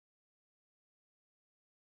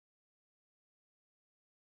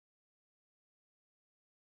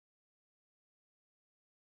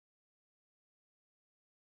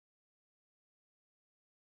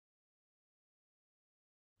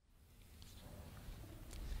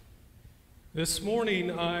This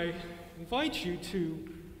morning, I invite you to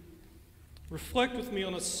reflect with me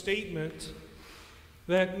on a statement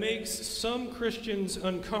that makes some Christians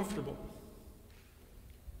uncomfortable.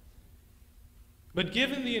 But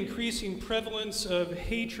given the increasing prevalence of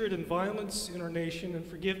hatred and violence in our nation, and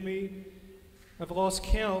forgive me, I've lost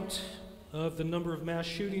count of the number of mass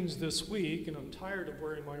shootings this week, and I'm tired of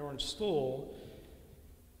wearing my orange stole,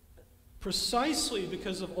 precisely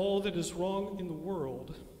because of all that is wrong in the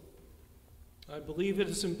world, I believe it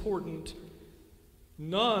is important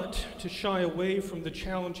not to shy away from the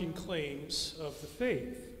challenging claims of the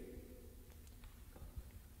faith.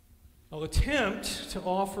 I'll attempt to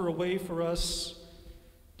offer a way for us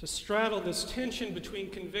to straddle this tension between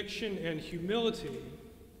conviction and humility.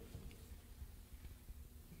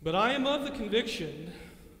 But I am of the conviction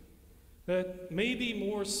that maybe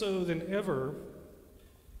more so than ever,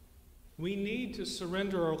 we need to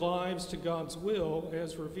surrender our lives to God's will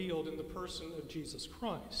as revealed in the person of Jesus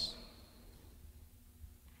Christ.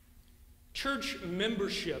 Church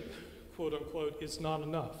membership, quote unquote, is not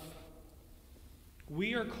enough.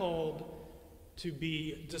 We are called to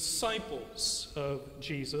be disciples of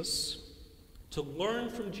Jesus, to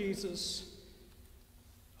learn from Jesus,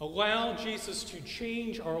 allow Jesus to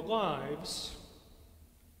change our lives,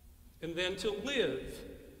 and then to live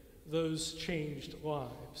those changed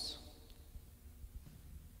lives.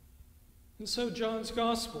 And so John's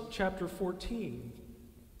Gospel, chapter 14,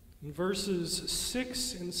 in verses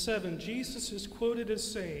 6 and 7, Jesus is quoted as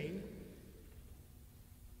saying,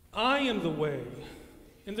 "I am the way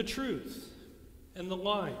and the truth and the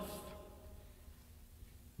life.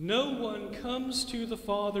 No one comes to the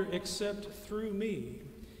Father except through me.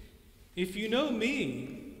 If you know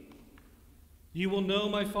me, you will know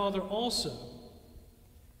my Father also.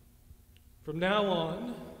 From now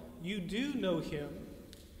on, you do know him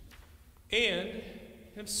and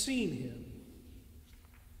have seen him."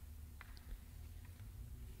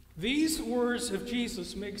 These words of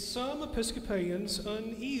Jesus make some Episcopalians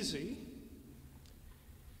uneasy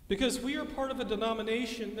because we are part of a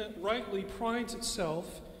denomination that rightly prides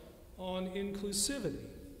itself on inclusivity.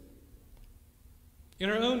 In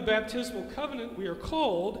our own baptismal covenant, we are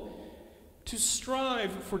called to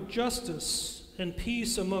strive for justice and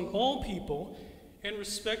peace among all people and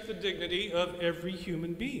respect the dignity of every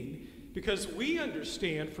human being, because we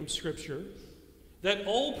understand from Scripture that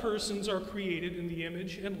all persons are created in the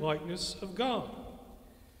image and likeness of God.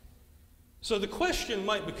 So the question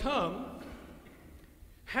might become,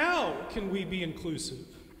 how can we be inclusive?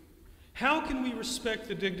 How can we respect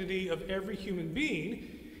the dignity of every human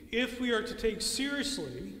being if we are to take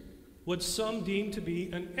seriously what some deem to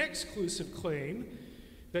be an exclusive claim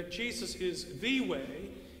that Jesus is the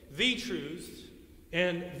way, the truth,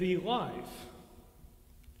 and the life?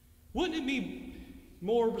 Wouldn't it be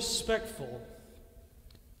more respectful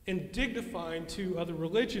and dignified to other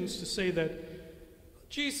religions to say that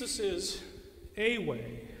Jesus is a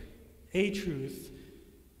way, a truth,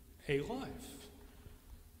 a life?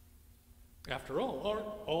 After all, aren't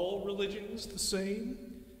all religions the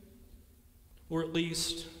same? Or at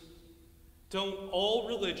least, don't all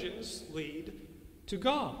religions lead to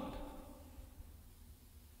God?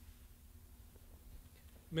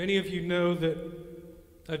 Many of you know that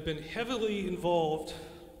I've been heavily involved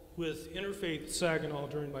with Interfaith Saginaw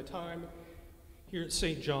during my time here at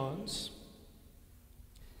St. John's.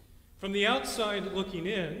 From the outside looking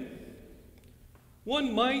in,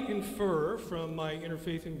 one might infer from my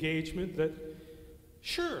interfaith engagement that,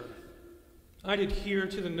 sure, I'd adhere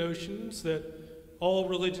to the notions that all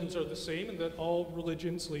religions are the same and that all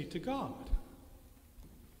religions lead to God.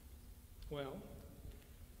 Well,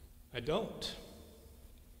 I don't.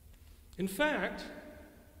 In fact,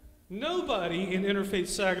 nobody in Interfaith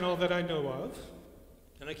Saginaw that I know of,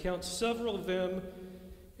 and I count several of them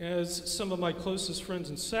as some of my closest friends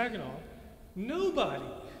in Saginaw, nobody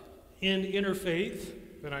in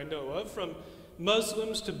Interfaith that I know of, from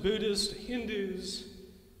Muslims to Buddhists to Hindus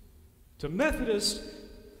to Methodists,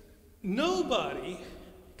 nobody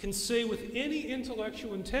can say with any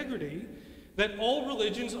intellectual integrity that all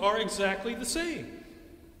religions are exactly the same.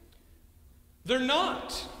 They're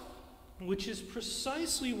not. Which is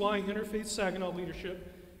precisely why Interfaith Saginaw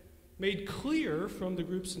leadership made clear from the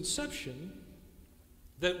group's inception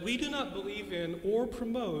that we do not believe in or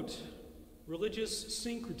promote religious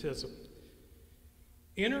syncretism.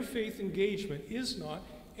 Interfaith engagement is not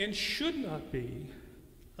and should not be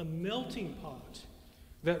a melting pot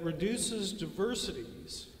that reduces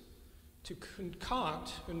diversities to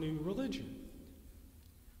concoct a new religion.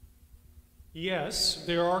 Yes,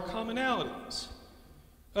 there are commonalities.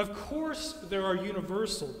 Of course, there are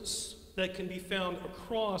universals that can be found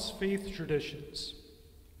across faith traditions.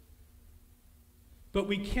 But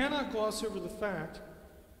we cannot gloss over the fact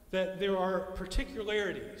that there are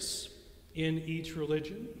particularities in each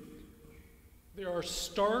religion. There are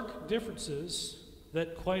stark differences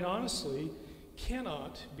that, quite honestly,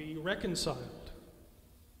 cannot be reconciled.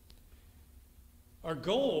 Our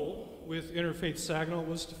goal with Interfaith Saginaw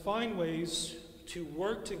was to find ways to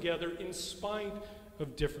work together in spite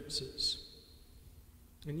of differences.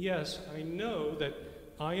 And yes, I know that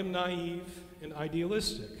I am naive and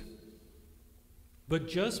idealistic. But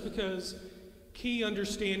just because key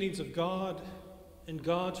understandings of God and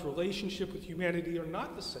God's relationship with humanity are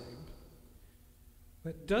not the same,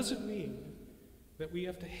 that doesn't mean that we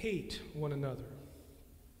have to hate one another.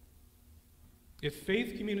 If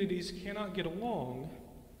faith communities cannot get along,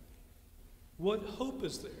 what hope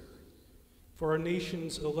is there for our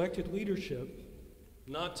nation's elected leadership,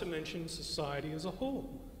 not to mention society as a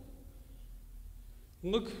whole?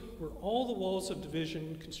 Look where all the walls of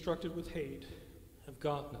division constructed with hate have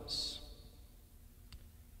gotten us.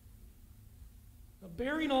 Now,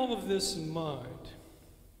 bearing all of this in mind,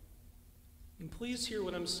 and please hear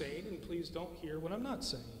what I'm saying, and please don't hear what I'm not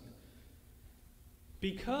saying.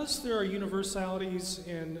 Because there are universalities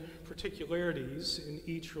and particularities in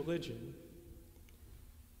each religion,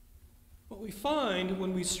 what we find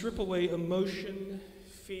when we strip away emotion,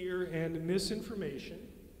 fear, and misinformation,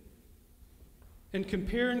 and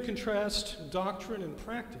compare and contrast doctrine and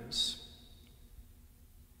practice,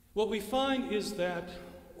 what we find is that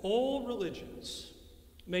all religions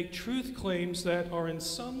make truth claims that are in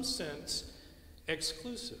some sense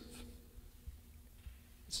exclusive.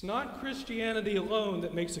 It's not Christianity alone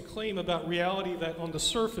that makes a claim about reality that on the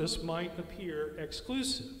surface might appear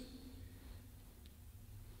exclusive.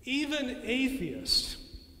 Even atheists,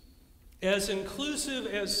 as inclusive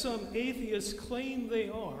as some atheists claim they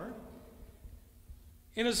are,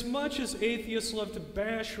 and as much as atheists love to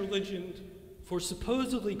bash religion for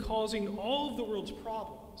supposedly causing all of the world's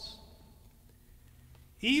problems,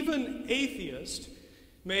 even atheists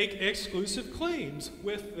make exclusive claims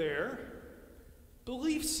with their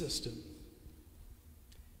belief system.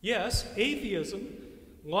 Yes, atheism,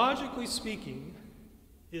 logically speaking,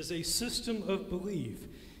 is a system of belief.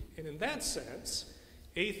 And in that sense,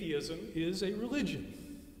 atheism is a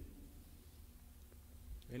religion.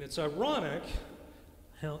 And it's ironic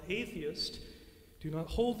how atheists do not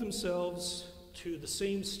hold themselves to the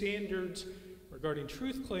same standards regarding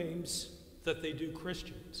truth claims that they do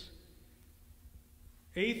Christians.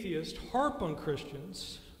 Atheists harp on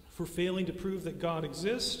Christians for failing to prove that God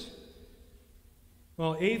exists,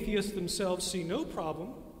 while atheists themselves see no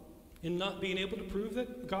problem in not being able to prove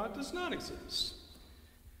that God does not exist.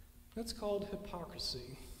 That's called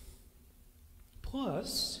hypocrisy.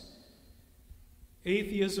 Plus,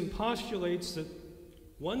 atheism postulates that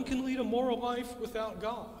one can lead a moral life without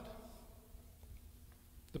God.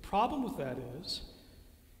 The problem with that is,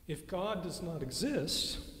 if God does not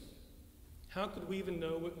exist, how could we even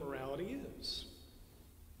know what morality is?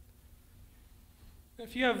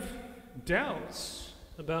 If you have doubts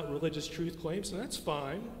about religious truth claims, then that's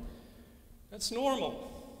fine. That's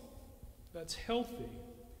normal. That's healthy.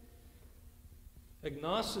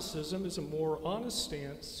 Agnosticism is a more honest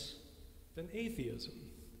stance than atheism.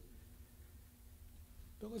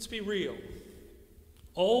 But let's be real.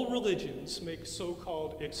 All religions make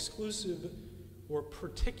so-called exclusive or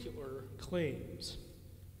particular claims.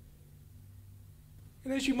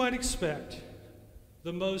 And as you might expect,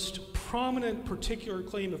 the most prominent particular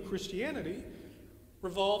claim of Christianity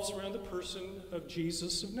revolves around the person of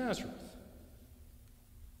Jesus of Nazareth.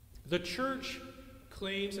 The church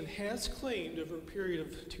claims and has claimed over a period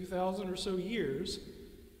of 2,000 or so years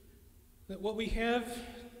that what we have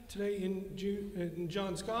today in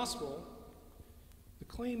John's Gospel, the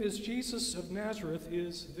claim is Jesus of Nazareth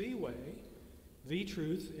is the way, the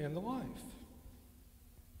truth, and the life.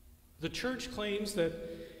 The church claims that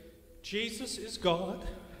Jesus is God,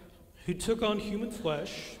 who took on human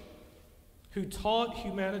flesh, who taught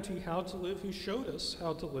humanity how to live, who showed us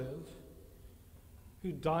how to live,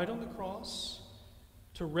 who died on the cross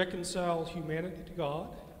to reconcile humanity to God,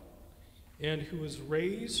 and who was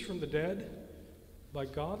raised from the dead by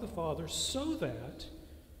God the Father, so that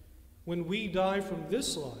when we die from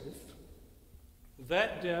this life,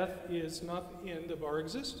 that death is not the end of our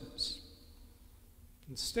existence.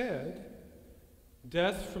 Instead,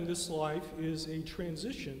 death from this life is a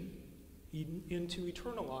transition into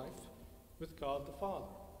eternal life with God the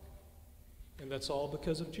Father. And that's all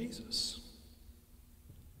because of Jesus.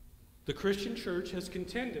 The Christian church has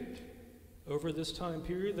contended over this time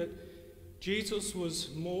period that Jesus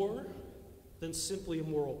was more than simply a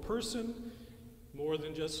moral person, more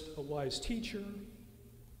than just a wise teacher,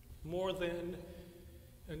 more than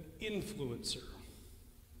an influencer.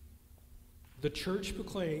 The church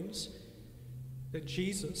proclaims that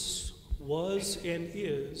Jesus was and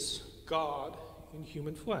is God in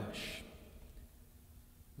human flesh.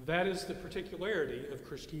 That is the particularity of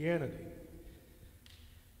Christianity.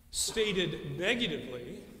 Stated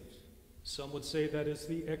negatively, some would say that is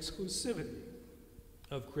the exclusivity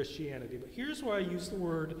of Christianity. But here's why I use the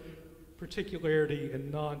word particularity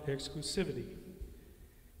and non-exclusivity.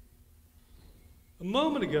 A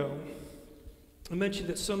moment ago, I mentioned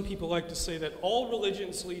that some people like to say that all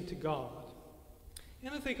religions lead to God.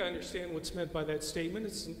 And I think I understand what's meant by that statement.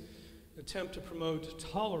 It's an attempt to promote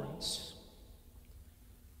tolerance.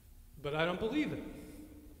 But I don't believe it.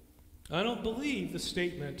 I don't believe the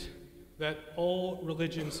statement that all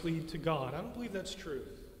religions lead to God. I don't believe that's true.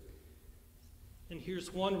 And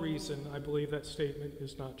here's one reason I believe that statement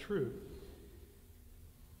is not true.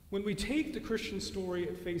 When we take the Christian story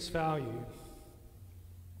at face value,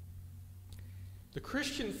 the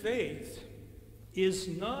Christian faith is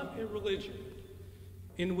not a religion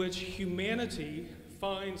in which humanity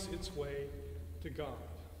finds its way to God.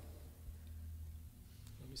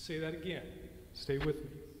 Let me say that again. Stay with me.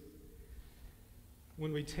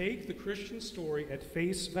 When we take the Christian story at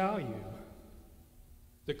face value,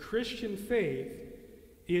 the Christian faith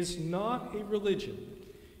is not a religion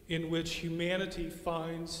in which humanity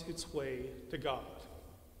finds its way to God.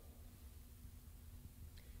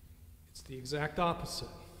 It's the exact opposite.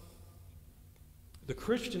 The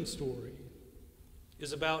Christian story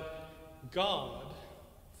is about God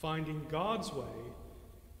finding God's way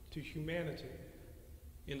to humanity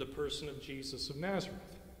in the person of Jesus of Nazareth.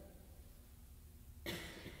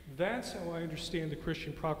 That's how I understand the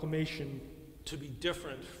Christian proclamation to be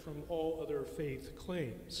different from all other faith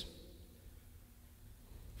claims.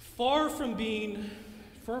 Far from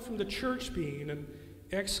the church being an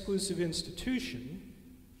exclusive institution,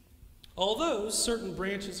 although certain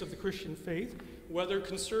branches of the Christian faith, whether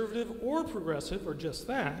conservative or progressive, are just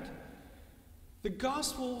that, the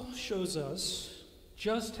gospel shows us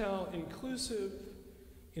just how inclusive,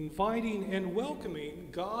 inviting, and welcoming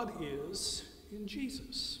God is in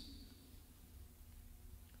Jesus.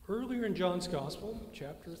 Earlier in John's Gospel,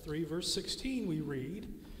 chapter 3, verse 16, we read,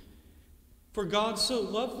 "For God so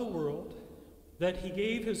loved the world that he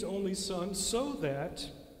gave his only Son, so that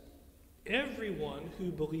everyone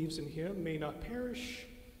who believes in him may not perish,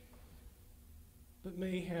 but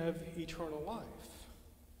may have eternal life."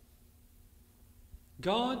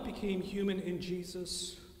 God became human in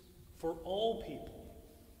Jesus for all people,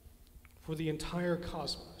 for the entire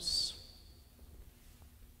cosmos.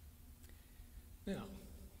 Now,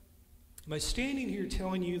 am I standing here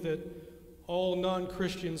telling you that all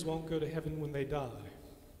non-Christians won't go to heaven when they die?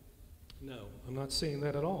 No, I'm not saying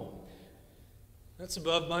that at all. That's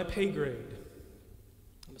above my pay grade.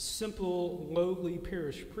 I'm a simple, lowly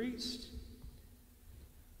parish priest.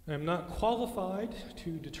 I'm not qualified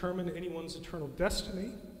to determine anyone's eternal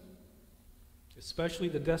destiny, especially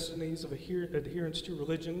the destinies of adherents to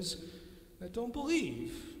religions that don't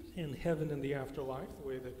believe in heaven and the afterlife the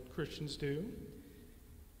way that Christians do.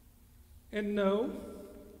 And no,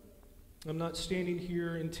 I'm not standing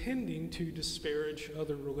here intending to disparage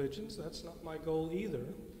other religions. That's not my goal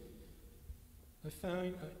either.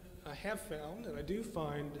 I have found, and I do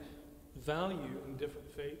find value in different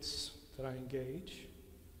faiths that I engage.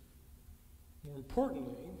 More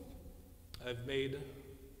importantly, I've made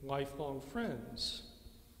lifelong friends.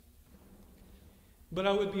 But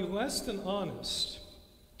I would be less than honest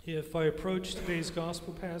if I approached today's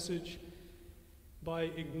gospel passage by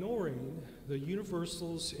ignoring the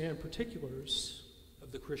universals and particulars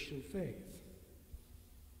of the Christian faith.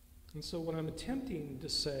 And so what I'm attempting to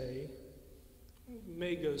say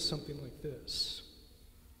may go something like this.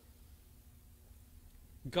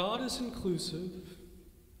 God is inclusive,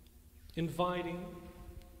 inviting,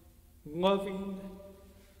 loving,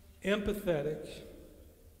 empathetic,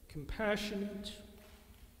 compassionate,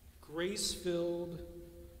 grace-filled,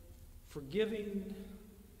 forgiving,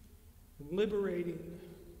 liberating,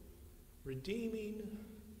 redeeming,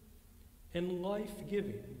 and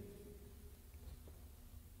life-giving.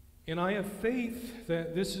 And I have faith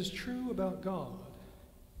that this is true about God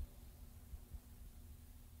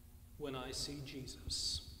when I see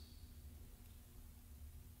Jesus.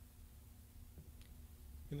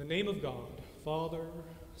 In the name of God, Father,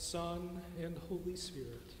 Son, and Holy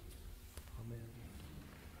Spirit, amen.